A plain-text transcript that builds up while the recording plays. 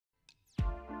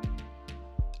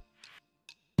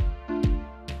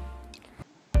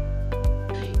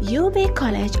UB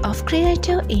College of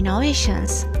Creative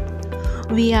Innovations.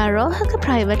 VR Rohaka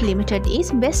Private Limited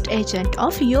is best agent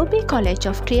of UB College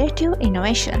of Creative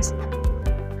Innovations.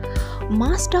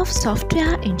 Master of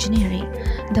Software Engineering.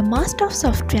 The Master of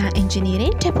Software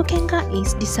Engineering Tepukenga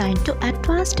is designed to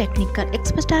advance technical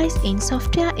expertise in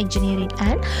software engineering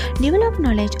and develop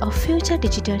knowledge of future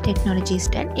digital technologies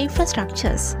and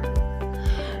infrastructures.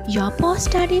 Your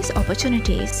post-studies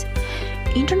opportunities.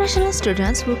 International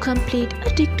students who complete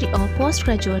a degree or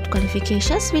postgraduate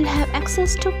qualifications will have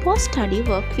access to post-study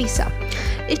work visa.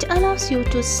 It allows you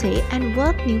to stay and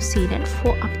work New Zealand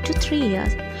for up to 3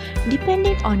 years,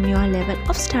 depending on your level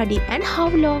of study and how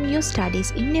long you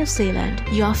studies in New Zealand.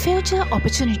 Your future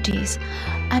opportunities: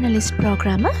 analyst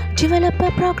programmer,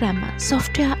 developer programmer,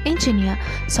 software engineer,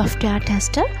 software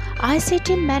tester,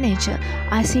 ICT manager,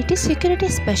 ICT security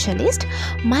specialist,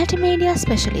 multimedia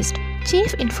specialist,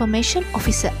 Chief Information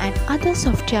Officer and other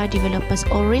software developers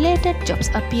or related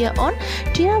jobs appear on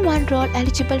Tier 1 role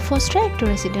eligible for straight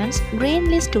residents Green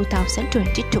List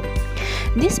 2022.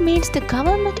 This means the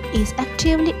government is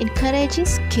actively encouraging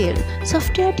skilled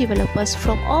software developers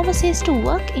from overseas to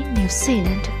work in New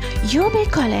Zealand. UB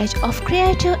College of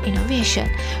Creative Innovation.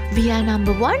 We are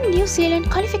 #1 New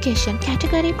Zealand qualification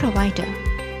category provider.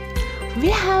 We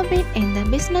have been in the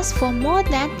business for more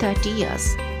than 30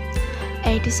 years.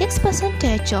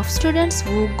 86% of students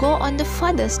who go on the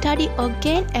further study or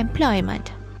gain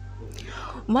employment.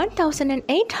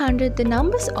 1,800 the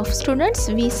numbers of students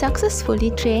we successfully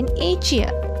train each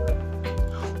year.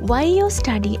 Why you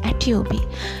study at UB?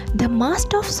 The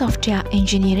Master of Software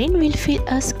Engineering will fill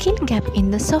a skill gap in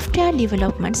the software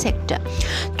development sector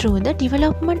through the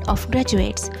development of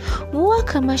graduates who are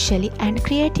commercially and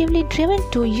creatively driven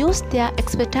to use their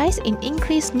expertise in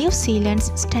increase New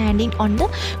Zealand's standing on the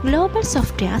global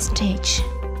software stage.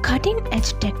 Cutting-edge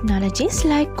technologies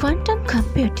like quantum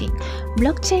computing,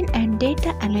 blockchain and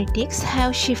data analytics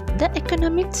have shifted the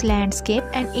economics landscape,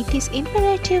 and it is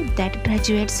imperative that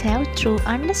graduates have true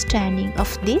understanding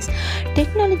of these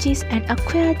technologies and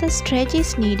acquire the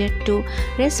strategies needed to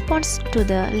respond to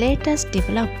the latest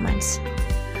developments.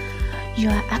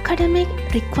 Your academic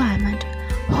requirement: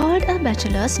 hold a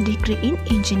bachelor's degree in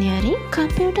engineering,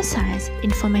 computer science,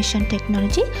 information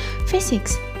technology,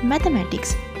 physics,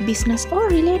 mathematics, business or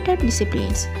related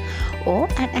disciplines, or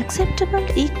an acceptable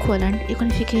equivalent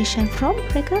qualification from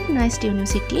recognized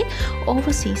university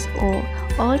overseas, or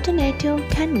alternative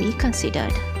can be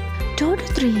considered. 2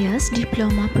 to 3 years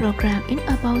diploma program in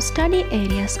above study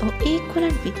areas or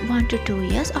equivalent with 1 to 2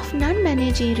 years of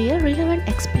non-managerial relevant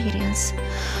experience.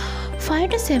 5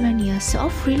 to 7 years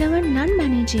of relevant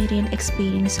non-managerial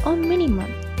experience or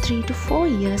minimum 3 to 4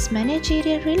 years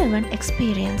managerial relevant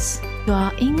experience.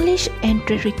 Your English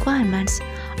entry requirements: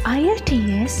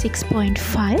 IELTS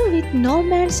 6.5 with no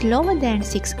bands lower than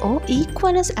 6 or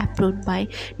equivalence approved by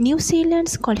New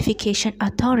Zealand's Qualification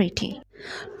Authority.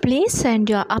 Please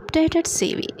send your updated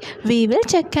CV. We will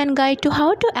check and guide to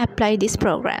how to apply this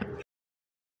program.